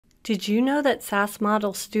Did you know that SAS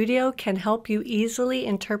Model Studio can help you easily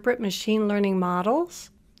interpret machine learning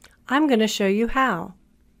models? I'm going to show you how.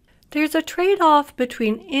 There's a trade-off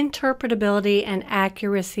between interpretability and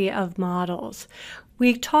accuracy of models.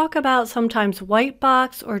 We talk about sometimes white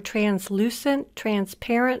box or translucent,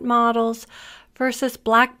 transparent models versus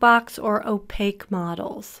black box or opaque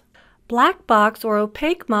models. Black box or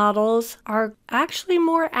opaque models are actually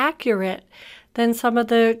more accurate than some of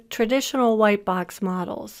the traditional white box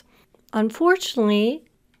models. Unfortunately,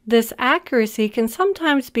 this accuracy can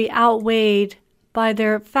sometimes be outweighed by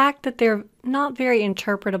the fact that they're not very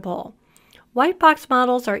interpretable. White box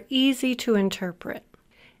models are easy to interpret.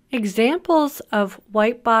 Examples of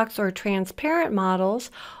white box or transparent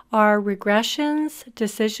models are regressions,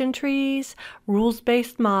 decision trees,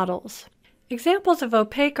 rules-based models. Examples of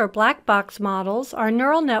opaque or black box models are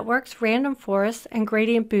neural networks, random forests, and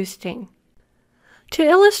gradient boosting. To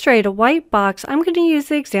illustrate a white box, I'm going to use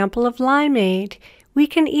the example of limeade. We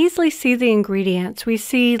can easily see the ingredients. We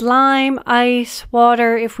see lime, ice,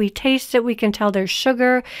 water. If we taste it, we can tell there's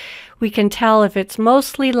sugar. We can tell if it's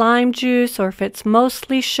mostly lime juice or if it's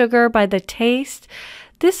mostly sugar by the taste.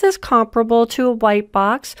 This is comparable to a white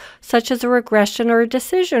box, such as a regression or a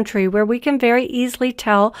decision tree, where we can very easily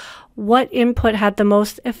tell what input had the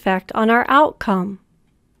most effect on our outcome.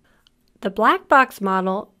 The black box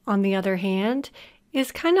model, on the other hand,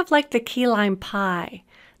 is kind of like the key lime pie.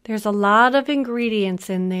 There's a lot of ingredients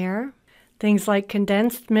in there. Things like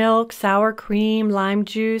condensed milk, sour cream, lime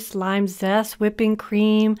juice, lime zest, whipping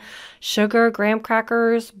cream, sugar, graham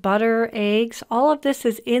crackers, butter, eggs. All of this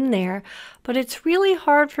is in there, but it's really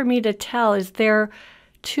hard for me to tell. Is there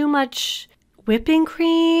too much whipping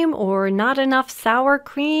cream or not enough sour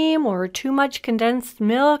cream or too much condensed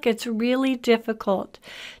milk? It's really difficult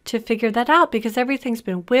to figure that out because everything's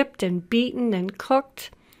been whipped and beaten and cooked.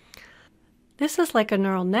 This is like a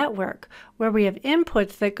neural network where we have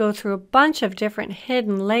inputs that go through a bunch of different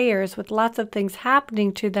hidden layers with lots of things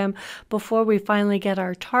happening to them before we finally get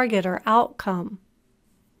our target or outcome.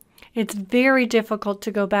 It's very difficult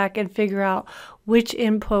to go back and figure out which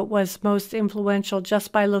input was most influential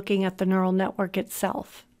just by looking at the neural network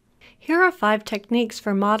itself. Here are 5 techniques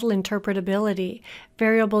for model interpretability: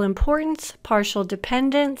 variable importance, partial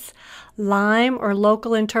dependence, LIME or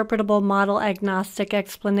local interpretable model agnostic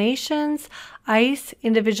explanations, ICE,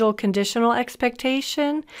 individual conditional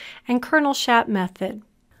expectation, and Kernel SHAP method.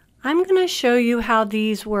 I'm going to show you how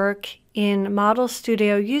these work in Model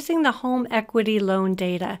Studio using the home equity loan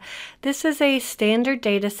data. This is a standard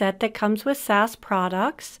data set that comes with SAS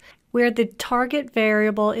products where the target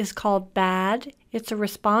variable is called BAD. It's a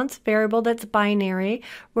response variable that's binary,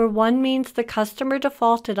 where 1 means the customer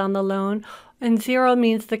defaulted on the loan and 0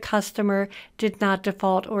 means the customer did not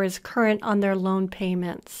default or is current on their loan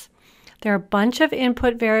payments. There are a bunch of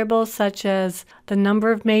input variables such as the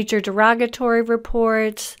number of major derogatory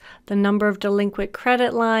reports, the number of delinquent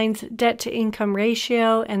credit lines, debt-to-income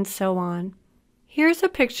ratio, and so on. Here's a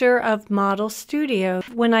picture of Model Studio.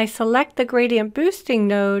 When I select the gradient boosting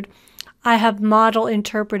node, I have model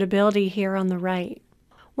interpretability here on the right.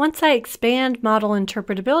 Once I expand model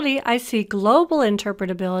interpretability, I see global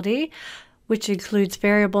interpretability, which includes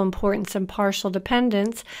variable importance and partial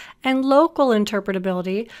dependence, and local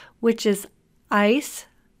interpretability, which is ICE,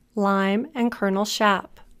 LIME, and Kernel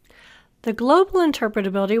SHAP. The global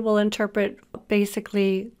interpretability will interpret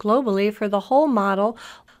basically globally for the whole model.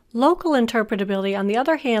 Local interpretability, on the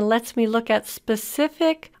other hand, lets me look at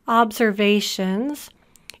specific observations.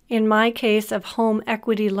 In my case of home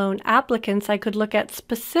equity loan applicants, I could look at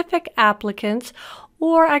specific applicants,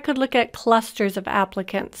 or I could look at clusters of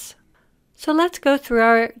applicants. So let's go through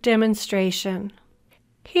our demonstration.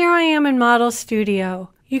 Here I am in Model Studio.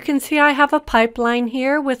 You can see I have a pipeline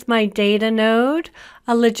here with my data node,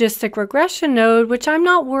 a logistic regression node, which I'm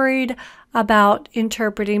not worried about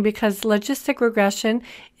interpreting because logistic regression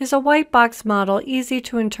is a white box model, easy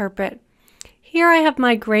to interpret. Here I have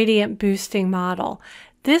my gradient boosting model.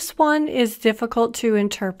 This one is difficult to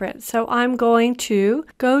interpret, so I'm going to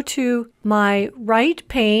go to my right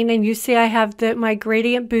pane, and you see I have my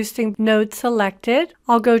gradient boosting node selected.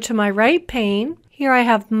 I'll go to my right pane. Here I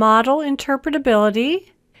have model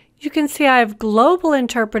interpretability. You can see I have global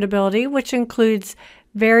interpretability, which includes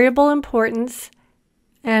variable importance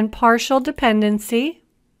and partial dependency.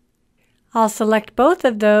 I'll select both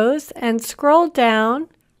of those and scroll down.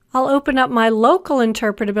 I'll open up my local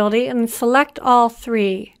interpretability and select all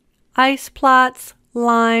 3, ICE plots,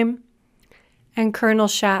 LIME, and Kernel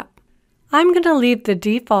SHAP. I'm going to leave the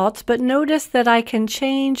defaults, but notice that I can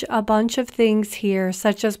change a bunch of things here,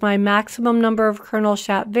 such as my maximum number of Kernel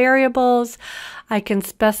SHAP variables. I can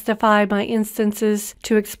specify my instances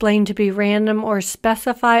to explain to be random or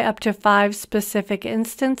specify up to 5 specific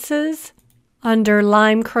instances. Under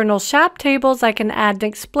Lime Kernel SHAP tables, I can add an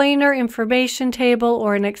explainer information table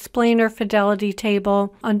or an explainer fidelity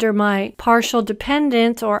table. Under my partial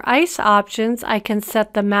dependence or ICE options, I can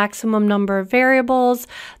set the maximum number of variables,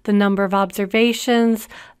 the number of observations,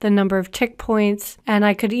 the number of tick points, and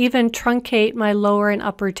I could even truncate my lower and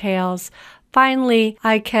upper tails. Finally,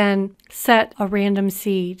 I can set a random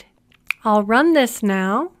seed. I'll run this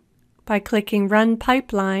now by clicking Run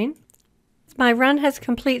Pipeline. My run has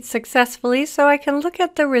completed successfully, so I can look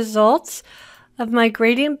at the results of my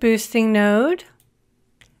gradient boosting node.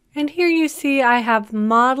 And here you see I have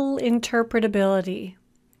model interpretability.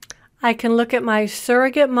 I can look at my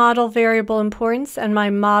surrogate model variable importance and my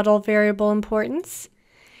model variable importance.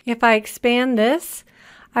 If I expand this,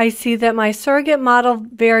 I see that my surrogate model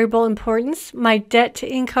variable importance, my debt to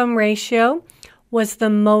income ratio, was the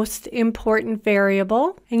most important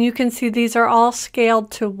variable. And you can see these are all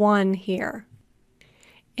scaled to 1 here.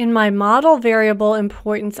 In my model variable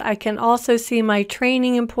importance, I can also see my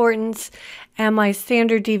training importance and my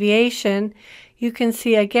standard deviation. You can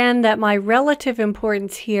see again that my relative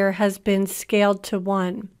importance here has been scaled to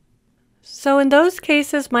 1. So in those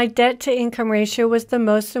cases, my debt to income ratio was the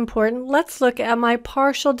most important. Let's look at my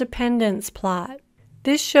partial dependence plot.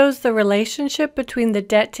 This shows the relationship between the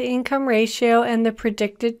debt to income ratio and the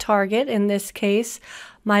predicted target, in this case,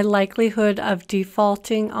 my likelihood of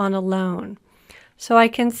defaulting on a loan. So I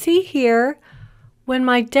can see here, when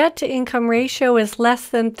my debt to income ratio is less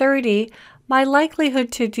than 30, my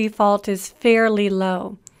likelihood to default is fairly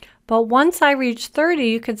low. But once I reach 30,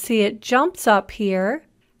 you can see it jumps up here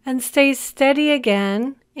and stays steady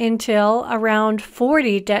again until around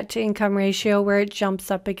 40 debt to income ratio, where it jumps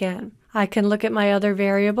up again. I can look at my other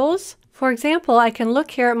variables. For example, I can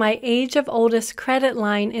look here at my age of oldest credit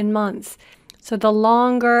line in months. So the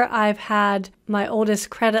longer I've had my oldest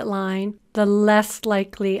credit line, the less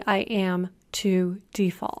likely I am to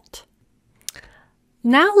default.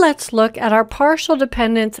 Now let's look at our partial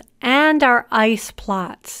dependence and our ICE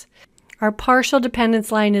plots. Our partial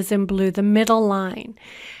dependence line is in blue, the middle line.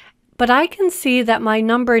 But I can see that my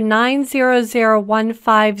number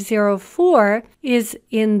 9001504 is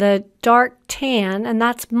in the dark tan, and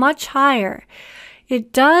that's much higher.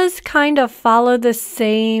 It does kind of follow the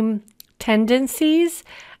same tendencies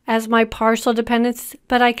as my partial dependence,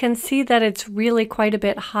 but I can see that it's really quite a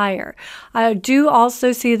bit higher. I do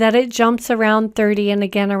also see that it jumps around 30 and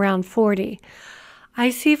again around 40. I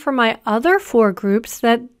see for my other 4 groups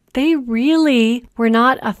that they really were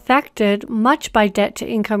not affected much by debt to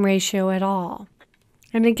income ratio at all.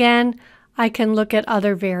 And again, I can look at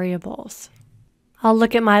other variables. I'll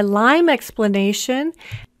look at my Lime explanation.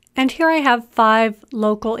 And here I have 5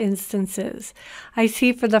 local instances. I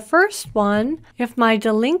see for the first one, if my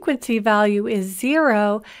delinquency value is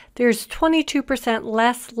 0, there's 22%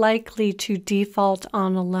 less likely to default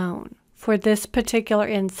on a loan for this particular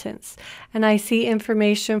instance. And I see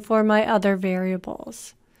information for my other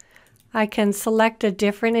variables. I can select a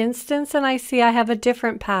different instance and I see I have a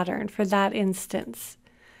different pattern for that instance.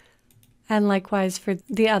 And likewise for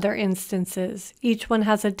the other instances. Each one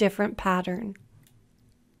has a different pattern.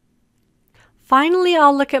 Finally,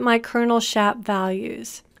 I'll look at my Kernel SHAP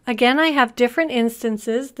values. Again, I have different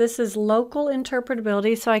instances. This is local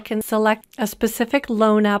interpretability, so I can select a specific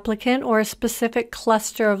loan applicant or a specific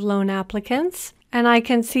cluster of loan applicants. And I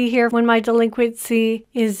can see here when my delinquency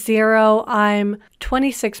is 0, I'm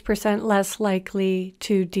 26% less likely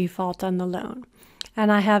to default on the loan.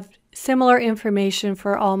 And I have similar information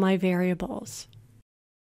for all my variables.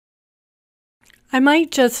 I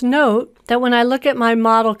might just note that when I look at my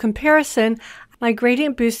model comparison, my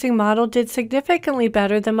gradient boosting model did significantly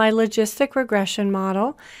better than my logistic regression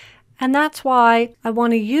model. And that's why I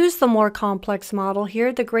want to use the more complex model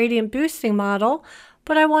here, the gradient boosting model,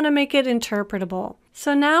 but I want to make it interpretable.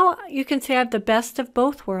 So now you can see I have the best of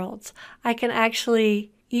both worlds. I can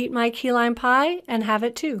actually eat my key lime pie and have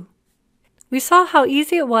it too. We saw how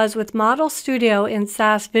easy it was with Model Studio in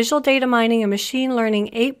SAS Visual Data Mining and Machine Learning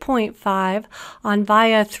 8.5 on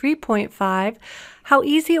Viya 3.5, how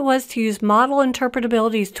easy it was to use model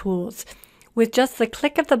interpretability tools. With just the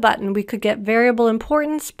click of the button, we could get variable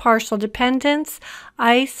importance, partial dependence,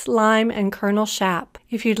 ICE, Lime, and Kernel SHAP.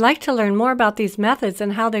 If you'd like to learn more about these methods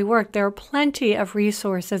and how they work, there are plenty of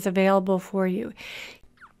resources available for you.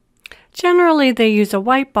 Generally, they use a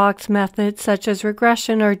white box method such as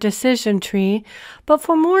regression or decision tree, but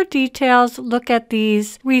for more details, look at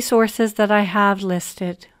these resources that I have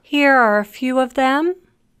listed. Here are a few of them,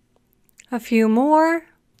 a few more,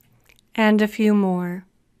 and a few more.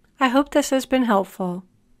 I hope this has been helpful.